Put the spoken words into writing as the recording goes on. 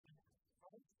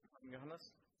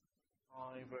Johannes.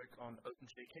 I work on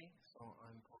OpenJK, so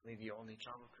I'm probably the only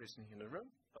Java person here in the room,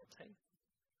 but hey.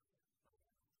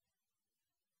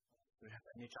 If you have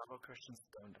any Java questions,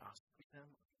 don't ask me them.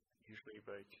 I usually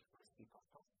work with C++.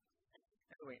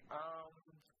 Anyway,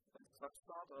 let's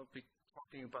start. I'll be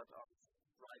talking about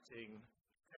writing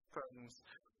programs.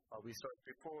 We saw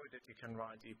before that you can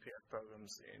write EPF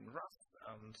programs in Rust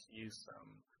and use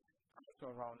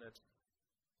around it.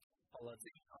 Let's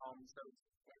see. So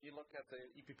when you look at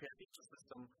the eBPF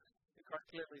ecosystem, you quite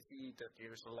clearly see that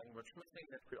there's a language missing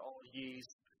that we all use,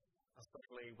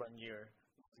 especially when you're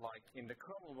like in the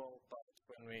kernel world, but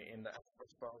when we're in the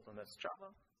enterprise world, and that's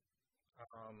Java.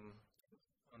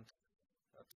 And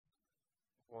that's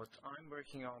what I'm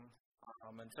working on.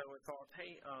 And so I thought,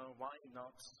 hey, why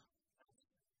not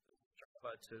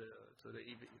Java to the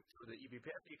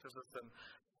eBPF ecosystem?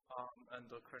 And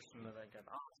the question that I get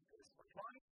asked is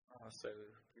why? So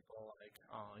people are like,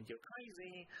 you're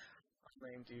crazy. I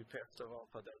named the eBPF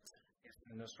developer that is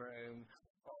in this room.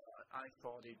 I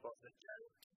thought it was a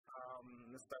joke.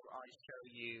 So I show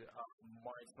you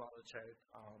why it's not a joke.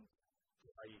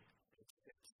 Why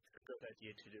it's a good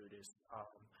idea to do this.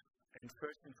 And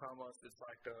first and foremost, it's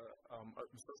like the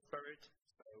open source spirit.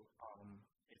 So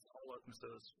it's all open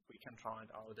source. We can try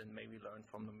it out and maybe learn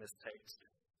from the mistakes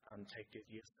and take it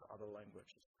used to other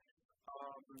languages.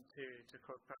 To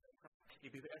quote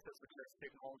eBPF is the clearest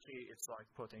technology. It's like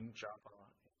putting Java.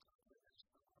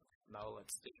 Now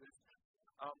let's do this.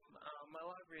 My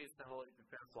library is the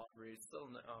hello-ebpf library. It's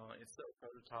still a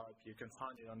prototype. You can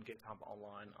find it on GitHub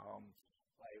online.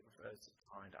 Play with it,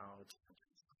 find out.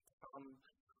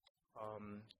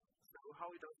 So how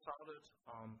we got started?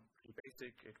 Pretty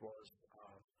basic. It was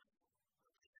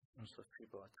with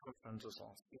people at conferences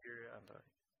last year, and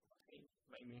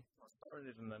maybe I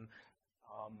started, and then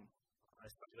I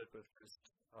started with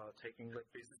just taking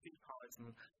libBCC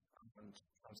Python and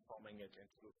transforming it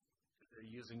into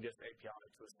using this API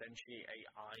to essentially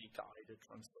AI-guided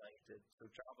translated to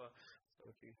Java. So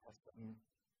if you have some,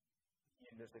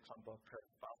 in this example,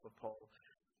 buffer poll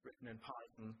written in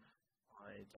Python,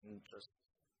 I then just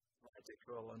write a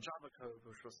curl on Java code,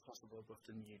 which was possible with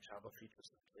the new Java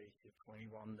features of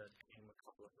 21 that came a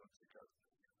couple of months ago,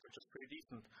 which is pretty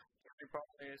decent. The only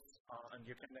problem is, and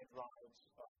you can make write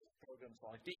programs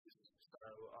like these, so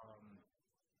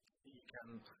you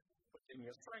can put in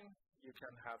your string, you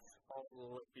can have all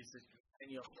libBCC,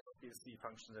 any of the libBCC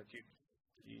functions that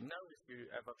you know if you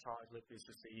ever tried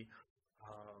libBCC,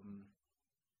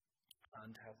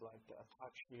 and have like the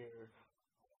attach here,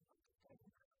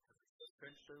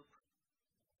 print loop.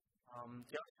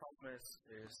 The other problem is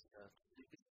that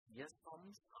yes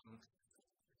problems.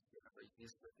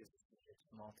 It's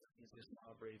not the easiest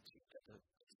library to get a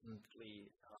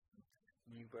decently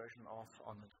new version of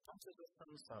on the computer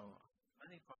system, so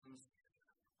many problems.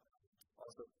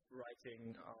 Also,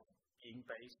 writing being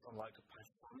based on like a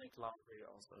Pythonic library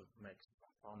also makes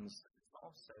problems as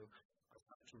well. So I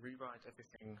tried to rewrite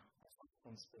everything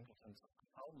constant and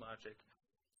compile magic.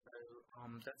 So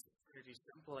that's a pretty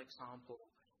simple example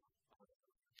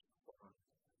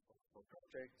for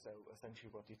project. So essentially,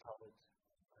 what you told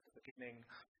at the beginning,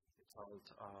 you told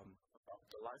about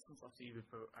the license of the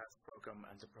eBPF program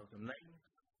and the program name,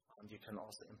 and you can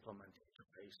also implement the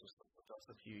interface. So for those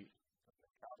of you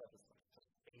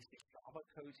basic Java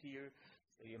code here,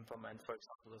 so you implement, for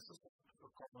example, the system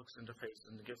complex interface,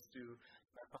 and it gives you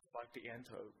methods like the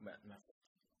enter method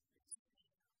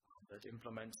that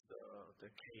implements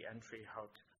the key entry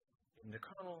hook in the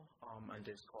kernel, and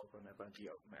is called whenever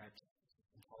the open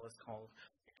call is called.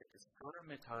 You get this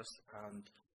parameters, and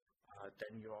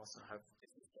then you also have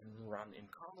this run in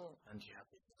kernel, and you have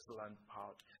the userland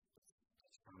part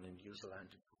run in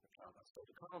userland in Java. So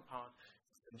the kernel part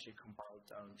is essentially compiled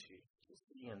down to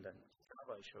C, and then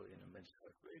Java I show you in a minute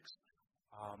how it works.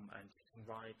 And you can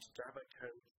write Java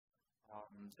code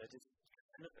that is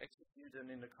kind of executed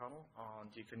in the kernel,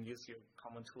 and you can use your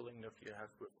common tooling if you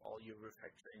have with all your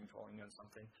refactoring, drawing, and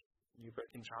something. You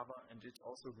work in Java, and it's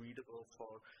also readable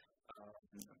for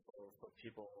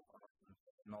people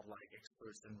not like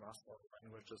experts in Rust or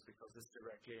languages, because it's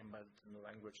directly embedded in the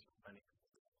language.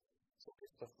 So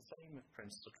it's just the same. It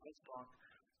prints the trace block,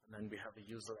 and then we have a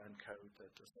userland code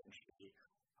that essentially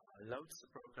loads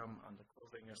the program, and the cool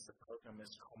thing is the program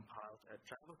is compiled at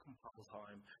Java compile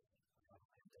time,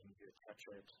 and then you attach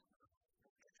it.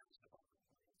 It's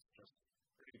just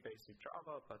pretty basic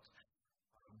Java, but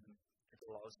it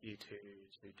allows you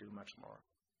to do much more.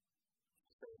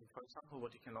 So, for example,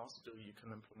 what you can also do, you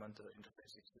can implement the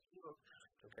interface executable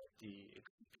to get the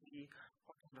XMP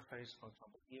interface. For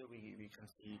example, here we can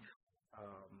see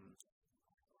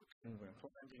we can when we're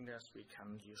implementing this, we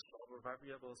can use global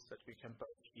variables that we can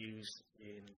both use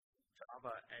in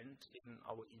Java and in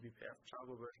our eBPF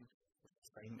Java version with the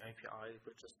same API,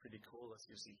 which is pretty cool as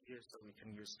you see here. So we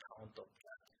can use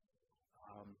count.get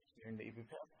here in the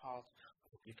eBPF part.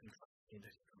 You can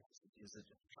also use it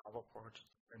in Java part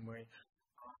the same way.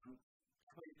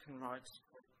 You can write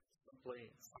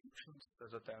simply functions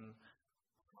that are then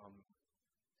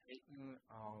taking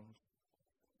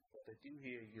what they do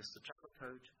here, use the Java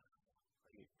code,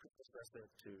 you process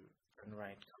it to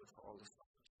generate code for all the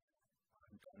stuff.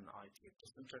 And then I take the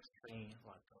syntax tree,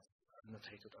 like the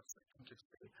annotated syntax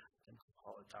tree, and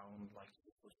compile it down like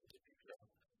you would with the BPF,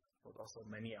 but also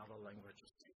many other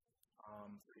languages too.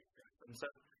 And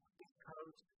so this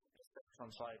code is then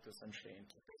translated essentially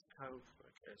into this code,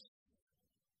 which is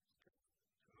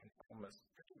almost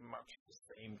pretty much the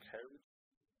same code.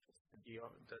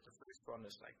 The first one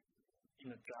is like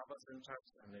in a Java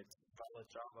syntax, and it's valid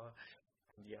Java,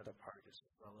 and the other part is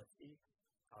valid C.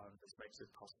 This makes it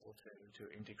possible to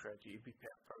integrate the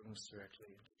eBPF programs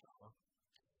directly into Java.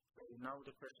 So now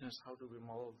the question is, how do we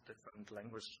model different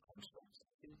language constructs?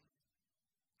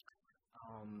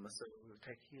 So we'll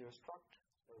take here a struct.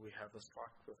 So we have a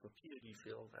struct with a PID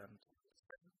field, and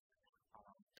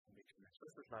we can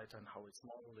express it later, and how it's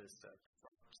modeled is that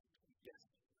struct. Yes.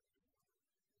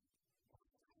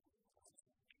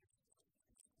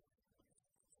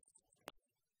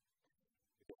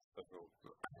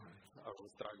 I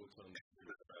will struggle to understand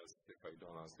the rest if I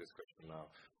don't ask this question now.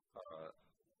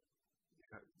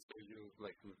 So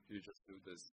you just do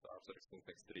this abstract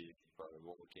syntax tree by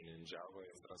working in Java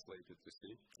and translate it to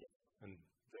C, and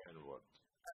then what?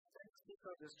 C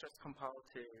code is just compiled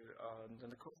to,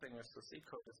 then the cool thing is the C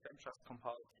code is then just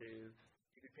compiled to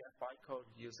eBPF bytecode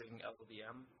using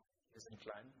LLVM, using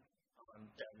Clang. And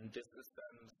then this is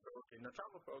then stored in a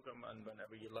Java program, and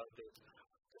whenever you load it,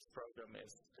 this program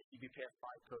is, the eBPF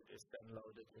bytecode is then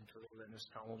loaded into the Linux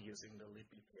kernel using the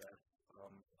libBPF.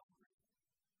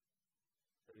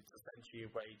 So it's essentially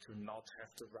a way to not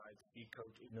have to write C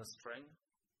code in a string,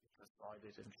 just write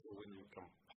it into. So when you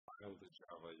compile the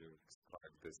Java, you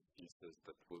extract these pieces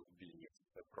that will be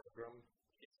a program,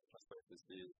 translate the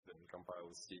C, then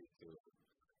compile C to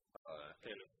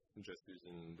just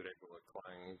using regular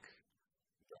Clang,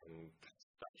 and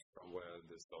start somewhere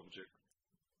this object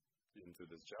into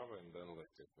this Java, and then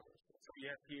let it go. So we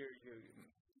have here,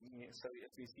 so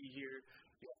as we see here,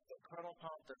 you have the kernel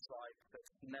part that's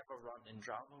never run in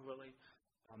Java really.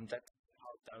 That's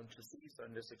compiled down to C. So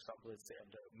in this example, it's the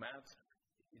math.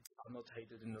 It's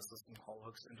annotated in the system call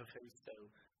hooks interface. So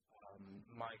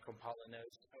my compiler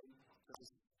knows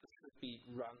this should be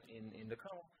run in the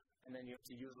kernel, and then you have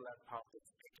to use that part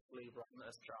that's actually run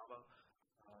as Java.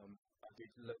 But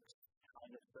it looks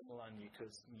kind of similar, and you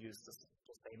could use the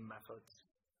same methods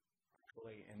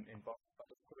actually in both. But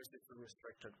of course, it's a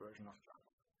restricted version of Java.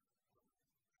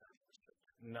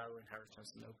 No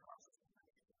inheritance, no process.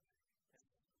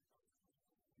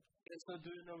 And so do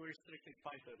you know restricted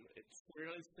Python? It's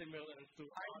really similar to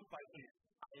Python.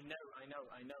 I know.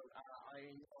 I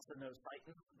also know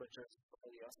Python, which is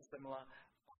probably also similar.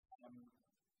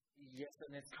 Yes,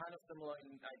 and it's kind of similar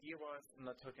in idea-wise. I'm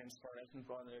not taking inspiration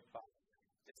from it, but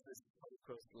it's this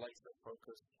laser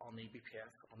focused on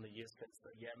eBPF, on the use case.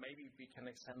 So yeah, maybe we can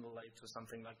extend the layer to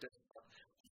something like this, but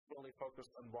really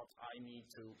focused on what I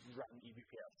need to run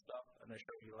eBPF stuff, and I'll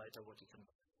show you later what you can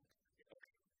do.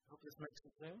 Hope this makes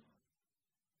sense now.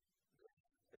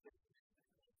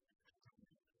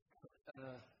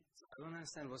 So I don't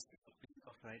understand what's the point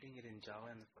of writing it in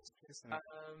Java in the first place.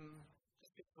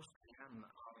 Just because we can.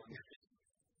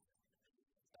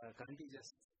 Can't you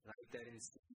just write that in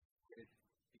C?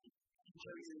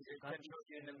 I can show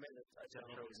you in a minute.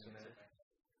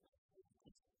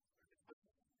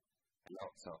 Hello,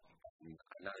 so I'm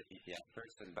not a BPF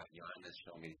person, but Johannes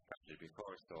showed me this project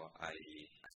before, so I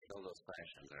know those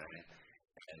questions, right?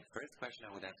 And the first question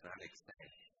I would ask Alex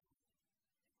is,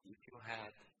 if you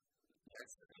had,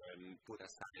 let's put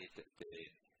aside the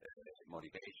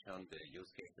motivation, the use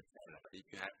case, etc., but if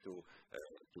you had to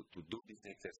do this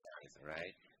exercise,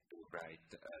 right, to write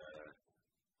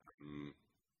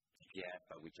BPF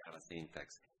with Java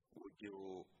syntax, would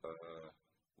you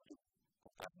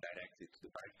direct it to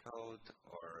the bytecode,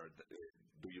 or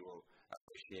do you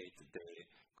appreciate the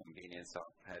convenience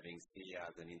of having C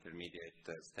as an intermediate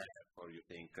step, or you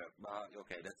think,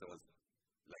 okay, that was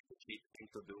like a cheap thing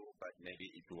to do, but maybe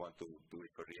if you want to do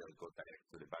it for real, go direct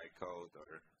to the bytecode,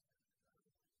 or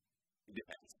it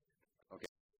depends. Okay,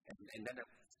 and then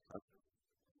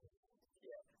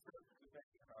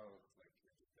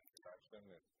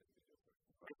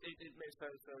It makes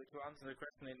sense. So to answer the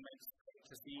question, it makes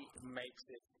to C makes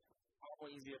it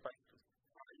far easier, but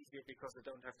far easier because I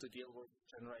don't have to deal with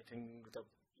generating the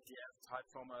PDF type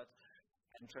format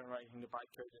and generating the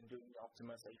bytecode and doing the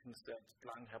optimizations that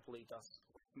Lang happily does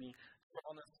with me. To be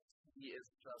honest, C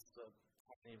is just a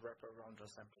tiny wraparound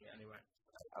assembly anyway.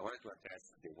 I wanted to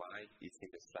address the why it's in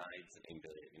the slides,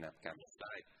 in upcoming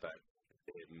slides, but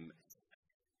in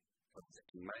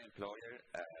my employer,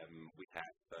 we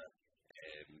have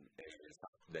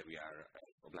stuff that we are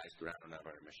obliged to run on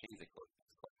our machines. It's called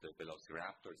the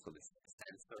Velociraptor. So the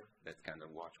sensor that's kind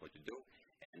of watch what you do,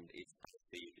 and it's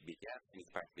partly BECHBERGER and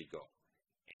it's partly Go.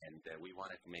 And we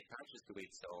wanted to make functions to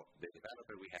it, so the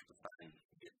developer we have to find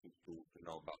to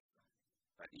know about.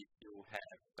 But if you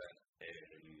have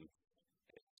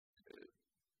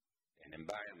an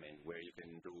environment where you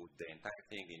can do the entire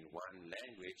thing in one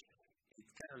language, it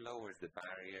kind of lowers the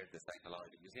barrier, the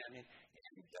psychological, you see what I mean?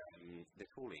 And the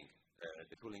tooling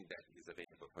that is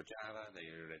available for Java, that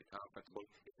you're already comfortable,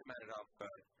 it's a matter of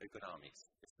economics.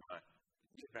 It's not,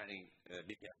 you're running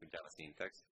BPF with Java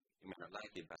syntax, you may not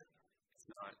like it, but it's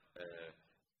not,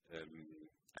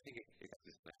 I think it's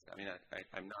just, I mean,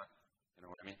 I'm not, you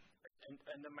know what I mean?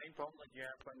 And the main problem that you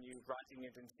have when you're writing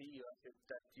it in C is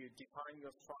that you define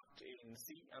your struct in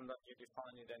C and then you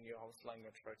define it in your host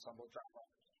language, for example, Java,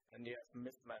 and you have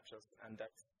mismatches, and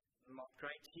that's not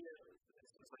great here.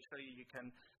 Especially you can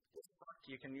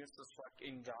use the struct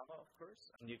in Java, of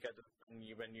course, and you get it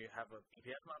when you have a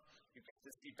BPF map, you get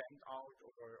this event out,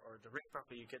 or the ring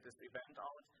buffer, you get this event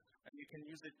out, and you can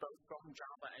use it both from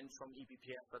Java and from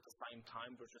eBPF at the same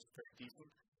time, which is pretty decent.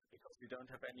 Because we don't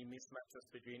have any mismatches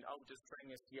between, oh, this string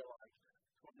is here like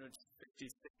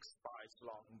 256 bytes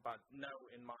long, but no,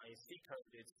 in my C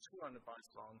code it's 200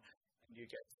 bytes long, and you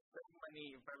get so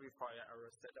many verifier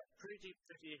errors that are pretty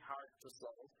hard to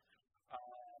solve,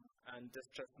 and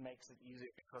this just makes it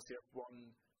easier because you have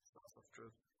one source of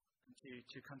truth. And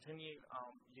to continue,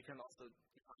 you can also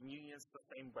define unions the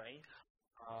same way,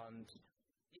 and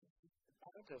it's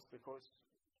pointless because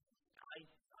I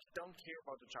don't care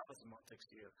about the Java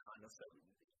semantics here, kind of. So,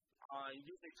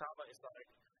 using Java is like,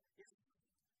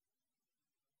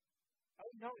 I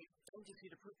don't know, don't you see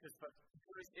the purpose, but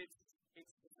it's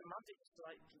semantics,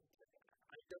 like,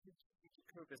 I don't see the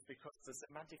purpose because the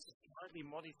semantics is slightly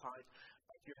modified,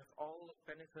 but you have all the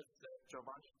benefits that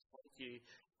Giovanni told you,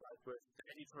 like with the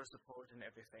editor support and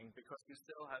everything, because you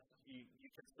still have, you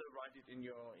can still write it in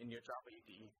your Java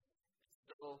IDE. It's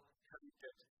still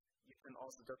coded. You can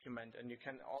also document, and you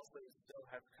can also still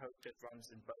have code that runs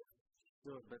in both.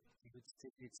 Sure, but you would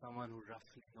still need someone who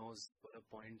roughly knows what a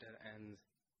pointer and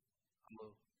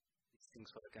how these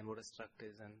things work and what a struct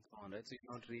is and so on, right? So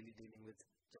you're not really dealing with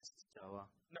just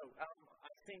Java. No,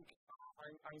 I think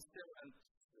I'm still, and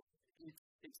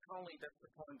it's only that's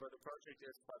the point where the project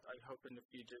is, but I hope in the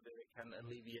future that it can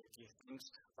alleviate these things.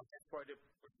 But that's why the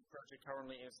project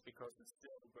currently is, because it's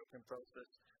still a work in process.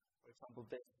 For example,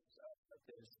 this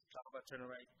Java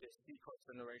this C code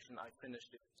generation, I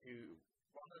finished it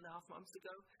 1.5 months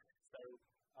ago. So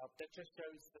that just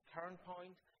shows the current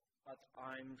point, but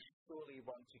I'm surely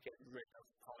want to get rid of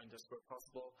pointers where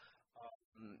possible.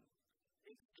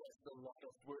 It's just a lot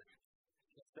of work.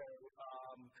 So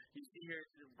you see here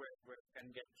where it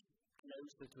can get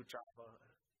closer to Java.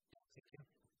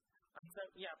 So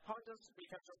yeah, pointers, we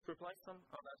can just replace them,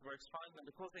 and that works fine. And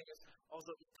the cool thing is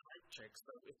also type checks.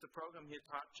 So if the program here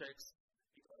type checks,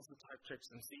 it also type checks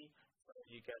in C. So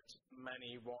you get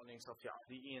many warnings of your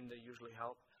IDE, and they usually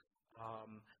help.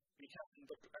 And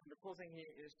the cool thing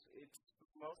here is it's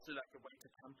mostly like a way to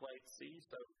template C.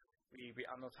 So we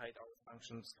annotate our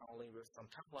functions only with some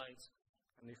templates,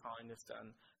 and define this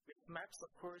then with maps,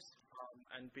 of course,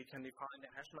 and we can define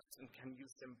the hash maps and can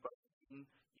use them both in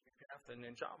eBPF and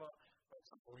in Java. For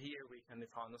example, here we can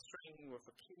define a string with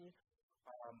a key,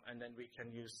 and then we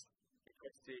can use,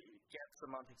 because the get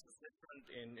semantics is different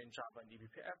in Java and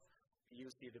eBPF, we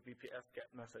use the BPF get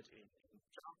method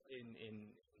in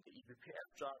the eBPF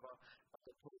Java, but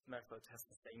the put method has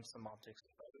the same semantics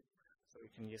as both. So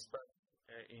we can use both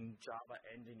in Java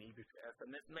and in eBPF,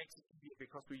 and that makes it easier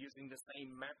because we're using the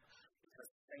same map, it has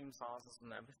the same sources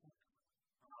and everything.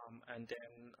 And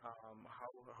then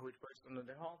how it works under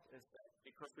the hood is that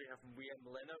because we have VM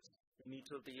Linux, we need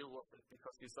to deal with it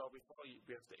because you saw before we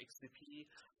have the XCP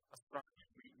structure.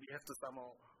 We have to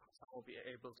somehow be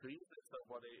able to use it. So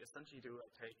what I essentially do, I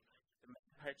take the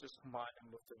main pages, combine them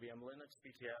with the VM Linux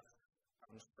BTF,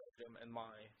 and store them in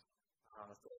my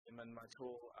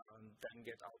tool, and then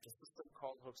get out the system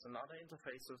call hooks and other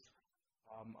interfaces.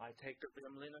 I take the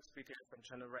VM Linux BTF and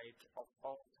generate of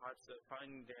all types of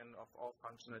finding then of all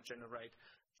functions that generate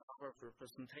Java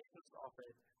representations of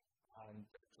it. and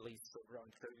at least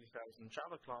around 30,000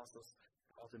 Java classes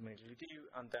ultimately do,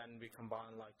 and then we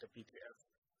combine like the BTF,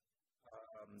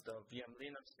 the VM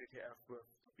Linux BTF with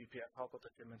BPF helper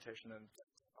documentation and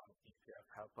BPF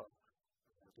helper,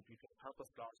 the BPF helper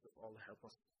class with all the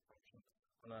helpers functions.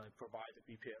 And I provide a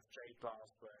BPFJ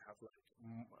class where I have like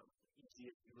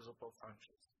easy usable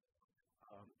functions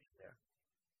there.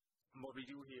 And what we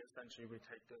do here essentially we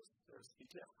take this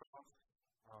BTF graph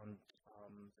and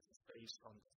this is based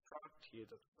on the struct here,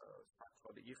 the struct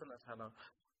for the Ethernet header.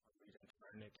 We then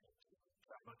turn it into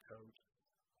Java code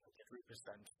that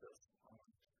represents this.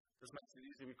 This makes it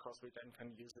easy because we then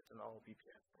can use it in our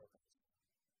BPF programs.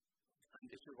 And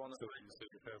if you want to... So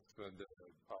you have the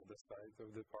other side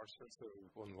of the parser, so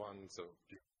on one, so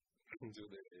you can do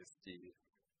the AST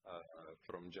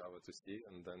from Java to C,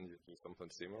 and then you do something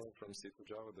similar from C to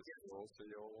Java. That's also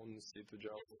your own C to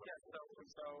Java. Yes,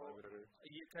 so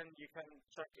you can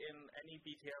check in any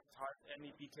BTF type,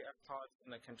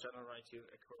 and it can generate you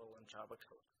equivalent Java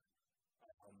code.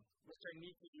 Which I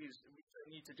need to use, which I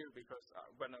need to do because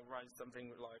when I write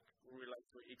something like related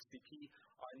to XDP,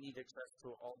 I need access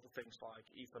to all the things like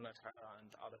Ethernet header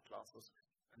and other classes.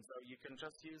 And so you can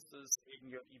just use this in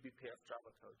your eBPF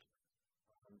Java code.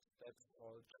 And that's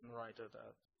all generated.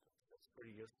 That's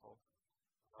pretty useful.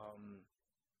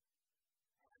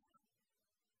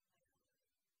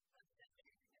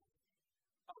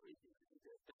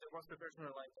 There was the question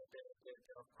related there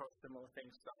are of course similar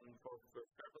things done for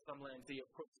WebAssembly, and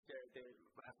of course they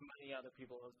have many other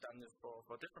people who have done this for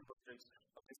different projects,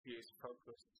 but this here is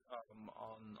focused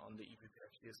on the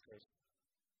eBPF use case.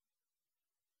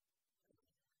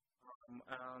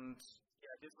 And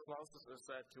yeah, this allows us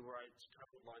to write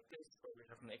code like this, where we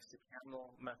have an XDP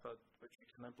handle method which we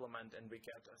can implement, and we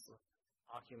get as an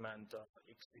argument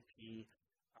XDP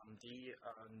D,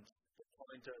 and the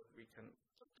pointer we can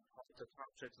the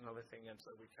objects and everything, and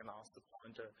so we can ask the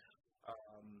pointer,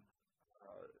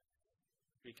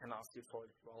 we can ask it for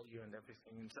its value and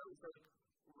everything. And so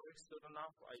it works good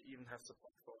enough. I even have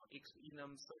support for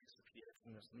xenum, so XDP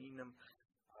as an enum,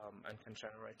 and can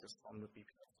generate this from the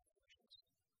BPF.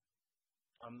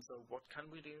 So what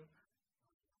can we do?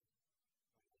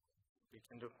 We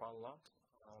can do quite a lot.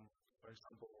 For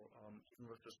example, even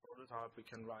with this prototype, we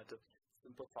can write a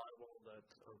simple firewall that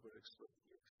works with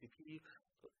XDP.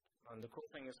 And the cool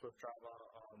thing is with Java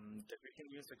that we can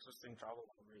use existing Java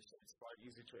libraries. So it's quite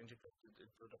easy to integrate it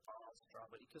into the fast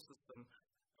Java ecosystem.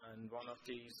 And one of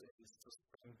these is the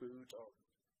Spring Boot or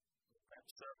web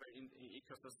server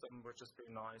ecosystem, which is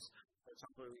very nice. For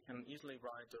example, we can easily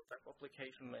write a web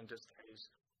application, in this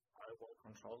case, firewall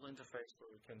control interface,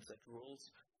 where we can set rules.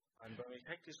 And when we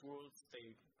take these rules,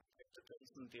 they take the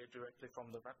JSON directly from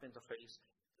the web interface.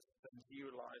 This is then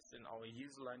utilized in our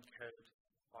userland code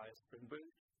by Spring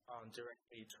Boot,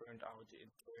 directly turned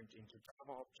into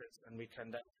Java objects, and we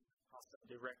can then pass them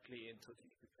directly into the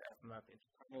eBPF map into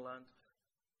kernel land.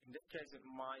 In this case, it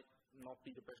might not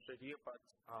be the best idea, but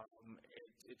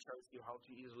it shows you how to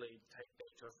easily take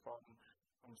data from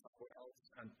somewhere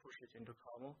else and push it into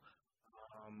kernel,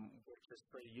 which is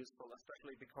pretty useful,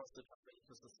 especially because the Java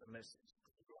ecosystem is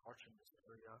pretty large in this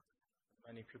area.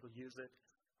 Many people use it.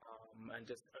 And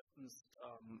this opens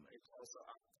it also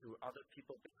up to other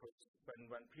people, because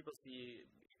when people see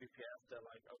eBPF, they're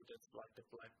like, oh, that's like the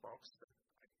black box that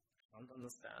I can't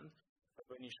understand. But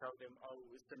when you show them, oh,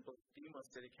 it's simple schemas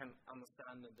that they can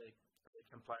understand and they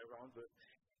can play around with,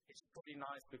 it's pretty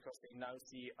nice because they now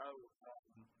see, oh,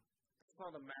 it's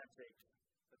not a magic,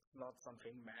 it's not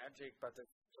something magic, but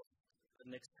it's just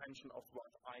an extension of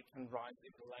what I can write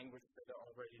in the language that I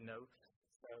already know.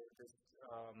 So this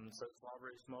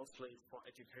library is mostly for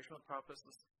educational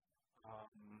purposes.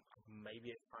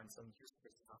 Maybe I find some use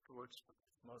cases afterwards, but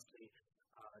it's mostly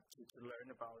to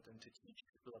learn about and to teach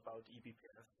people about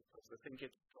eBPF, because I think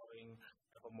it's growing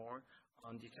ever more.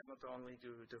 And you can not only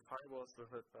do firewalls with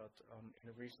it, but in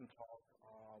a recent talk,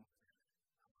 a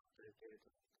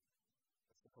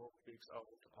couple of weeks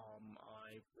old,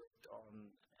 I worked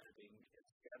on adding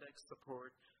SCADX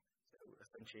support. So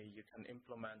essentially, you can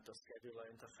implement the scheduler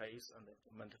interface and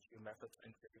implement a few methods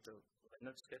and create a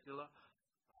Linux scheduler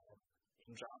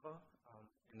in Java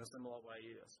in a similar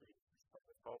way as we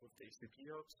saw with the XDP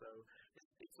hook. So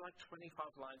it's like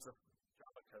 25 lines of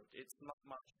Java code. It's not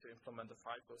much to implement a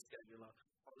FIFO scheduler.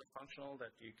 All the functional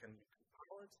that you can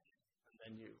compile it, and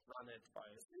then you run it by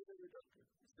a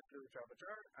Java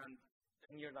jar, and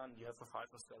then you're done. You have a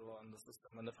FIFO scheduler on the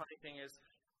system. And the funny thing is,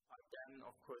 I then,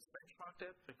 of course, benchmarked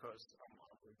it because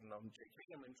I'm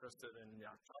interested in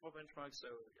Java benchmark,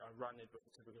 so I run it with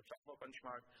a typical Java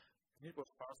benchmark. And it was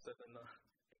faster than the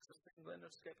existing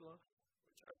Linux scheduler,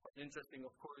 quite interesting.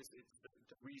 Of course,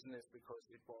 the reason is because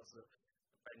it was a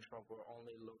benchmark where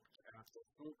only looked at the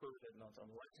throughput and not on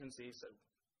latency. So,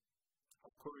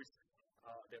 of course,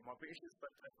 there might be issues,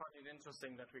 but I find it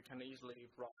interesting that we can easily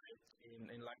write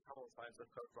in like couple of lines of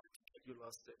code, write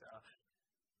schedules that are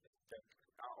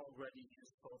already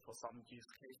useful for some use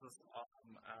cases,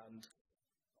 and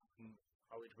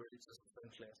how it really just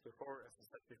essentially as before, as I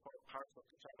said before, parts of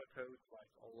the Java code,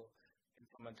 like all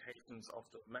implementations of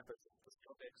the methods of the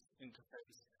static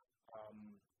interface,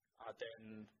 are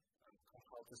then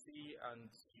compiled to C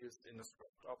and used in the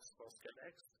script ops for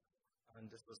ScaleX. And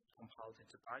this was compiled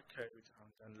into bytecode and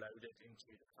then loaded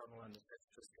into the kernel and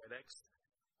attached to ScaleX.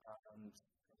 And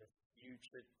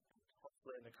used it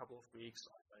hopefully in a couple of weeks.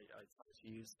 I try to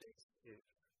use this to create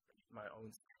my own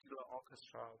scheduler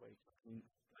orchestra where you can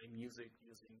play music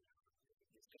using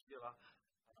the scheduler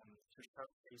to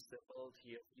showcase the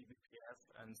ability of eBPF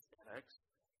and ScaleX.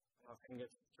 And I think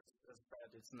it's just as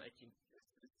bad. It's an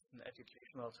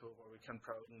educational tool where we can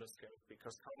broaden the scope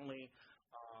because currently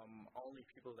only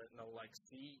people that know like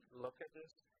C look at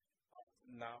this.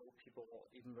 Now people,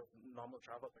 even with normal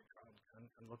Java background, can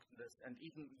look at this, and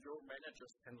even your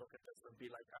managers can look at this and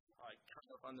be like, I kind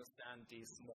of understand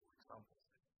these small examples.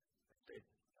 They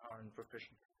aren't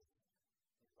proficient.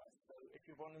 So if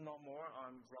you want to know more,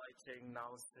 I'm writing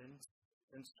now since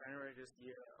January this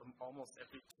year, almost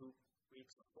every 2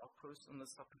 weeks of blog posts on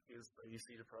this topic. So you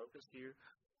see the progress here.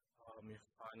 You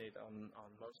find it on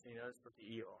mostly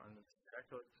nodes.de or on the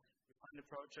record. You find the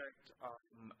project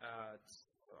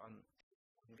on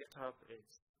GitHub.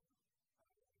 It's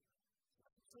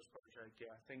this project.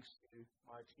 Yeah, thanks to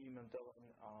my team and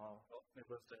Dylan helped me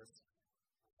with this.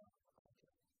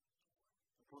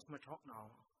 What's my talk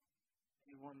now?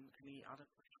 Any other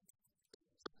questions?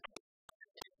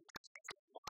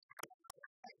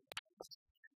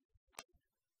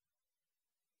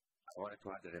 I wanted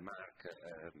to add a remark.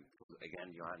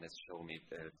 Again, Johannes showed me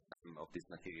some of this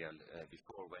material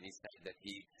before when he said that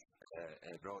he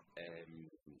wrote a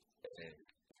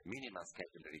minimal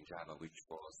scheduler in Java, which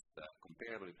was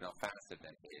comparable, if not faster,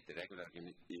 than the regular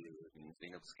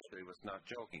Linux scheduler. He was not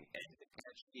joking. And the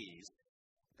catch is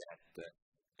that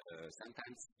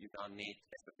sometimes you don't need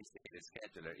a sophisticated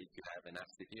scheduler if you have enough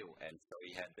CPU. And so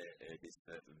he had this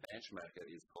benchmarker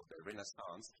is called the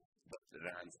Renaissance, that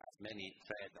runs as many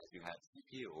threads as you have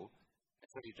CPU. And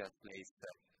so you just place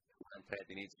one thread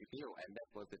in each CPU, and that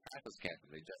was the type of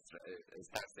scheduler. It just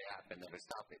starts the app and never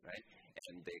stop it, right?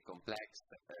 And the complex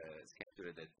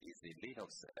scheduler that is in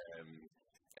Linux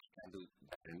can do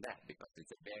better than that because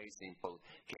it's a very simple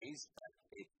case. But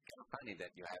it's kind of funny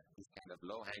that you have this kind of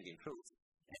low-hanging fruit,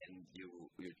 and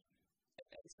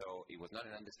and so it was not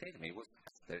an understatement. It was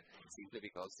faster simply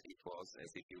because it was a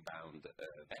CPU-bound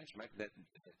benchmark that you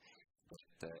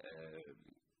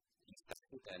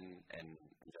started and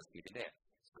just leave it there.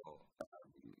 So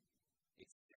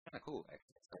it's kind of cool,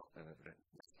 actually. So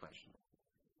next question.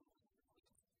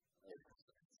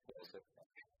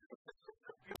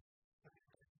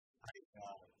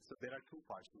 So there are two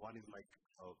parts. One is like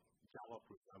a Java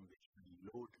program which we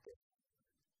load the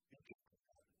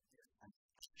and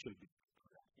should be.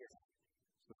 Yes.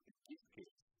 So in this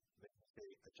case, when you say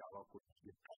a Java program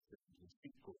will process in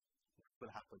C code, what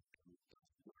will happen to the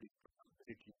loading program? Will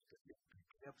it use the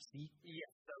BECHBERGER C?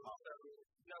 Yes.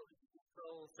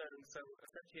 So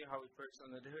essentially how it works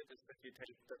on the hood is that they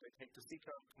take the C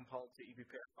code, compile the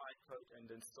eBPF bytecode, and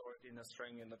then store it in a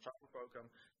string in the Java program.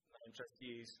 And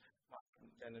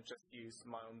just use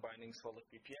my own bindings for the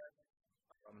BPF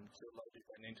to load it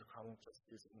and into common just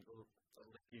using the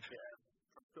BPF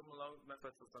program load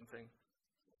methods or something.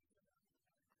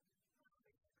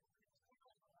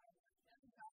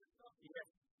 Yes.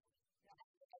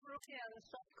 Looking at the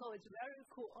source code is very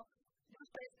cool. Use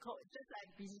base code, just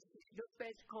like use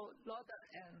base code loader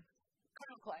and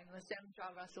kernel code in the same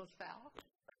Java source file.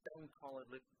 I don't call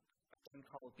it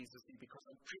BCC because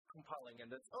I'm pre-compiling, and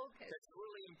that's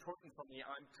really important for me.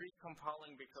 I'm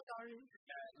pre-compiling because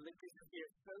libBCC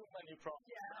has so many problems,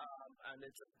 and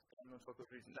it's not for good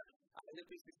reason.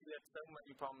 libBCC has so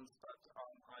many problems that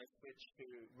I switched to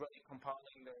really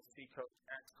compiling the C code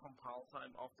at compile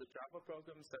time of the Java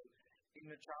program. So in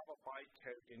the Java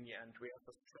bytecode, in the end, we have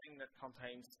a string that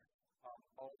contains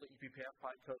all the eBPF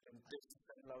bytecode, and this is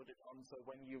then loaded on. So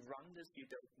when you run this, you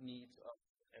don't need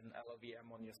an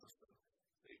LLVM on your system.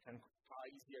 So you can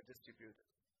easier distribute it.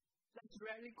 That's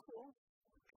very cool.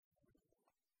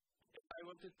 I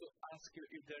wanted to ask you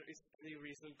if there is any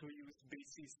reason to use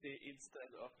BCC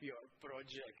instead of your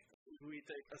project. We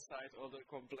take aside all the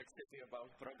complexity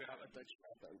about program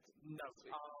attachment. No.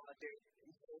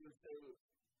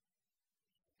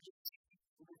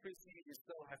 you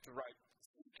still have to write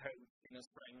code in a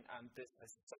string, and this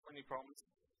has so many problems.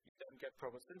 You don't get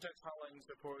proper syntax highlighting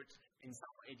support. In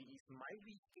some IDEs might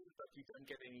be good, but you don't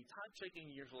get any type checking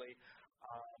usually.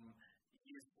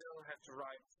 You still have to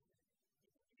write.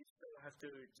 You still have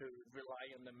to rely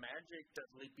on the magic that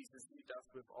libpcc does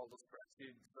with all the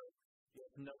spreadsheets. So you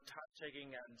have no type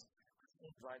checking and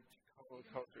write code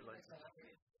related.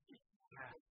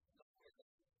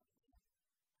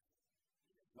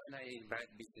 When I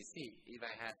write BCC, if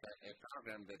I have a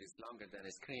program that is longer than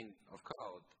a screen of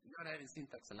code, not having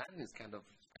syntax alignment is kind of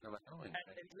annoying.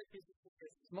 And libpcc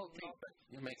is small thing, but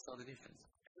it makes all the difference.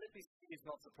 libpcc is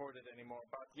not supported anymore,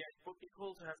 but yeah, it would be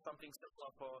cool to have something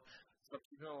similar for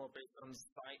based on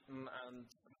Python and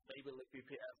maybe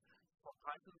libpf for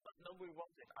Python, but nobody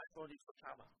wants it. I thought it for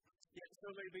Java. Yeah,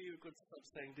 so maybe you could stop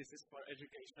saying this is for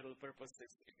educational purposes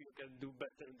if you can do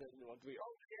better than what we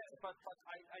all. Yes, but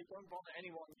I don't want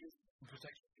anyone to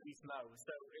protection keys now.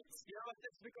 So it's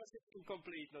it's because it's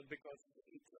incomplete, not because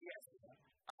it's yes.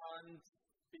 And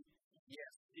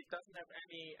yes, it doesn't have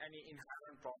any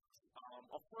inherent problems.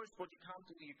 Of course, what you can't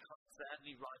do, you can't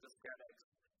sadly write a SCADX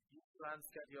userland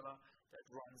scheduler that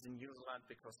runs in userland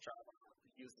because Java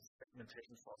uses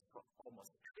segmentation for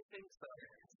almost everything. So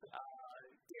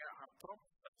there are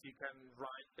problems, but you can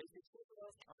write basic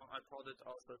schedulers. I thought it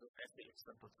also the SDF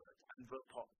simple to it and will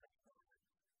pop.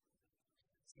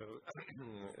 So,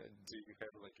 do you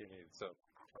have any, so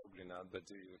probably not, but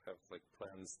do you have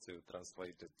plans to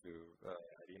translate it to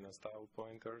arena style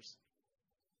pointers?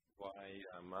 Why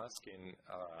I'm asking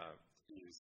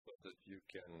is so that you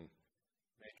can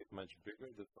make it much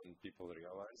bigger than people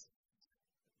realize,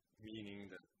 meaning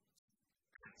that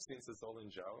since it's all in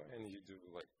Java and you do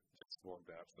just work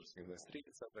the apps in the street,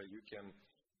 etc., you can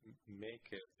make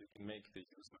the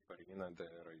use of arena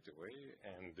there right away,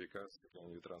 and because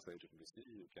you translate it to BC,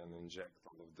 you can inject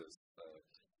all of this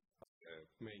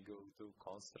may go to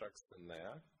constructs in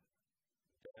there,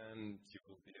 and you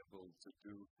will be able to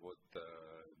do what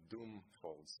Doom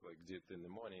folds did in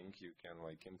the morning. You can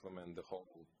implement the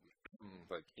whole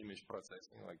image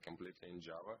processing completely in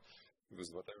Java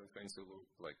with whatever is going to look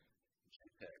like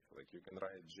JPEG. You can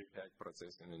write JPEG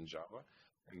processing in Java,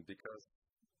 and because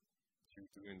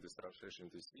you're doing this translation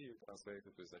to C, you translate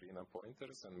it with arena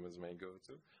pointers and with may go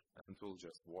to, and it will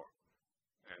just work.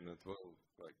 And it will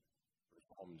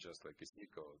perform just like a C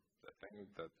code. I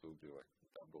think that will be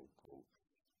double cool.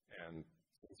 And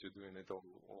since you're doing it all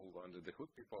under the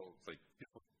hood, people who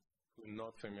are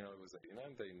not familiar with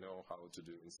arena, they know how to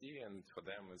do in C, and for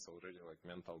them it's already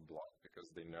mental block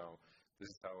because they know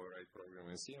this is how I write program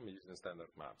in C. I'm using standard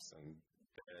maps, and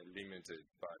they're limited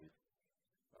by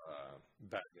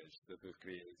baggage that we've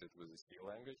created with the C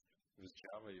language. With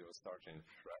Java, you're starting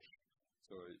fresh.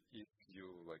 So if you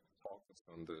focus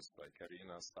on this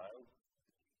arena style,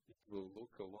 it will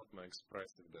look a lot more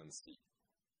expressive than C.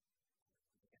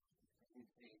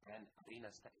 And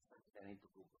arena style, I need to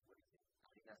Google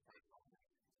arena style.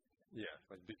 Yeah,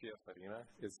 BPF arena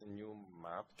is a new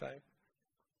map type.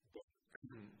 But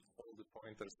all the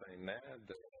pointers are in there,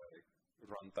 they're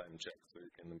runtime checks, so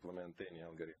you can implement any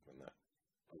algorithm in there.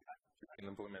 You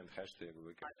can implement hashtag,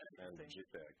 you can implement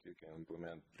JPEG, you can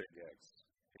implement regex,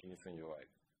 anything you like.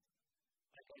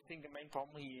 I think the main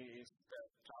problem here is that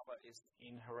Java is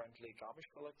inherently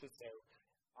garbage collector, so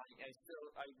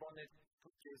I want to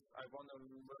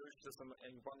merge this and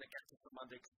want to get the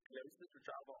semantics closer to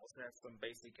Java, also have some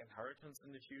basic inheritance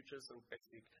in the future, so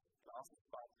basic classes,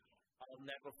 but I'll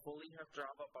never fully have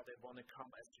Java, but I want to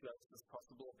come as close as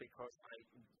possible because I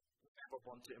never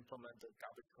want to implement the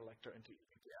garbage collector into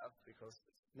BPF because...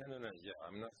 No, yeah,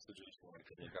 I'm not suggesting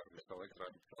any garbage collector,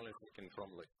 I'm only thinking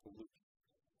from loops.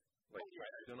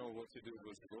 I don't know what to do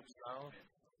with loops now,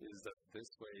 is that this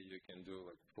way you can do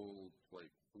full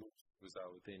loops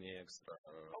without any extra...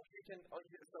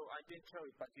 So I didn't show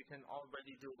it, but you can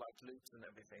already do loops and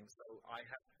everything, so I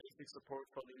have basic support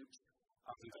for loops.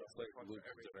 You just loops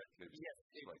directly, yes,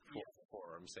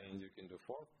 for. I'm saying you can do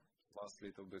for, plus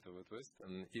little bit of a twist,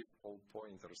 and if all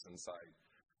pointers inside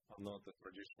are not the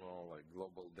traditional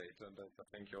global data that I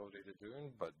think you're already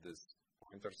doing, but this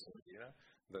pointers in here,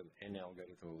 then any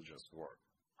algorithm will just work.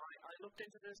 I looked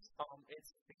into this.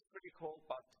 It's pretty cool,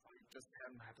 but I just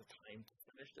haven't had the time to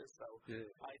finish this. So yeah.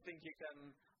 I think you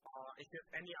can, if you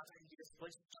have any other ideas,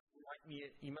 please just write me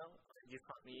an email. You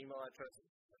find my email address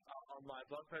on my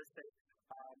blog post.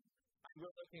 I'm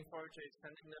really looking forward to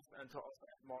extending this and to also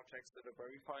add more text that are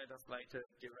verified as later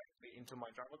directly into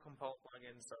my Java compile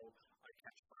plugin, so I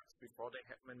catch bugs before they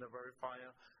happen in the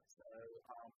verifier. So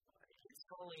it's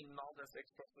probably not as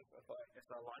expressive as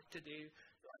I like to do,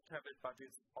 like to have it, but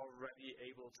it's already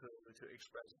able to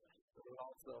express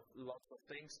lots of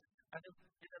things. And I'm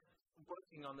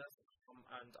working on this,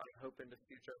 and I hope in the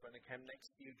future when I come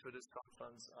next year to this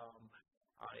conference,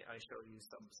 I show you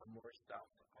some more stuff.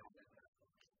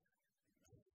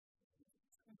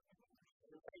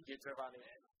 Thank you, Giovanni.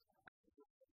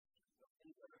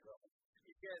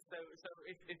 Yeah, so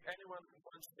if anyone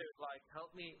wants to help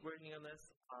me working on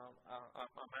this, I'm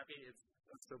happy.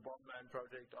 It's a one-man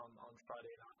project on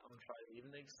Friday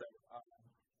evening. So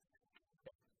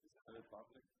it's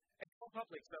all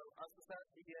public. So as I said,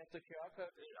 you have the QR code.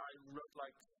 I wrote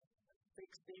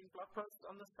 16 blog posts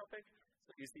on this topic.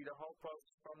 So you see the whole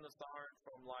post from the start,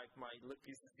 from my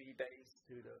libpcc days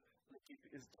to the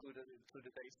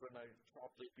days when I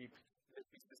taught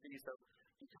libpcc. So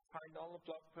you can find all the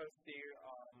blog posts there.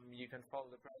 You can follow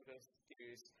the progress.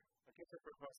 There's a GitHub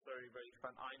repository where you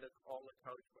can find all the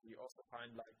code, but you also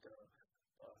find the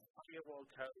firewall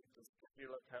code, the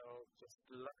scheduler code. Just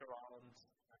look around,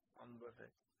 have fun with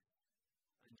it,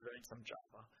 and learn some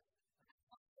Java.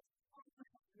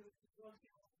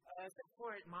 So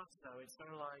 4-8 months now, it's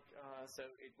sort of so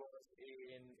it was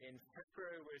in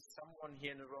February where someone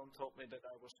here in the room told me that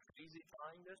I was crazy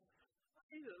trying this. I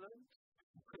didn't.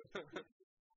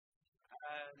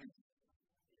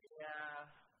 Yeah,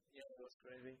 it was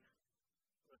crazy.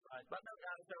 But no,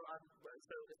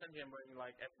 so essentially I'm working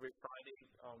every Friday.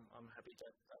 I'm happy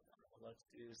that I like to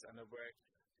do this, and I work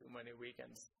too many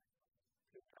weekends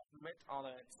to commit on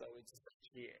it. So it's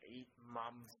essentially 8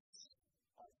 months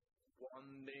of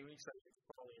 1 day week. So it's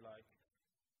probably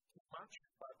too much.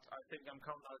 But I think I'm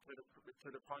coming out to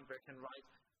the point where I can write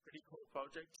pretty cool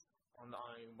projects, and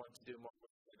I want to do more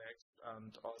with next,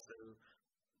 and also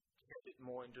get it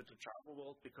more into the Java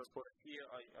world, because for here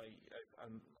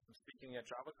I'm speaking at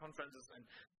Java conferences, and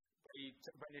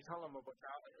when you tell them about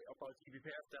Java, about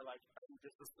eBPF, they're like, oh,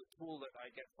 this is the tool that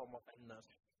I get from a vendor.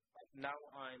 Now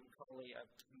I'm currently at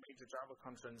major Java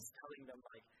conferences telling them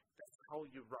that's how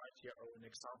you write your own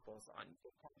examples. And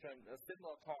a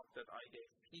similar talk that I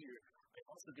gave here, I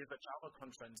also give a Java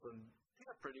conference, and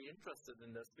they're pretty interested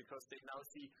in this because they now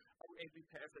see, oh,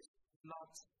 eBPF is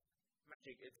not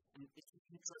magic. It's an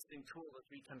interesting tool that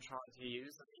we can try to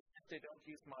use. And if they don't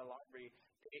use my library,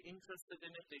 they're interested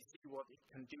in it, they see what it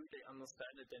can do, they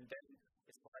understand it, and then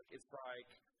it's like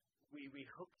we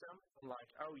hook them,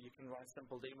 oh, you can write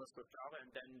simple demos with Java,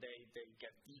 and then they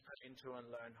get deeper into and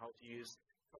learn how to use,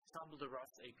 for example, the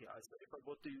Rust APIs. So if I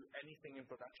would do anything in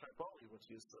production, I probably would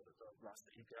use the Rust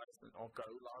APIs or Go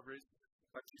libraries,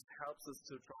 but it helps us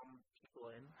to draw people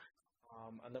in.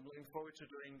 And I'm looking forward to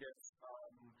doing this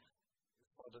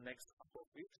for the next couple of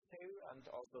weeks too, and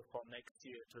also for next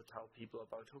year to tell people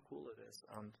about how cool it is,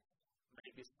 and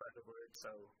maybe spread the word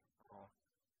so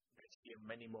next year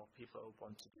many more people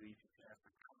want to do eBPF.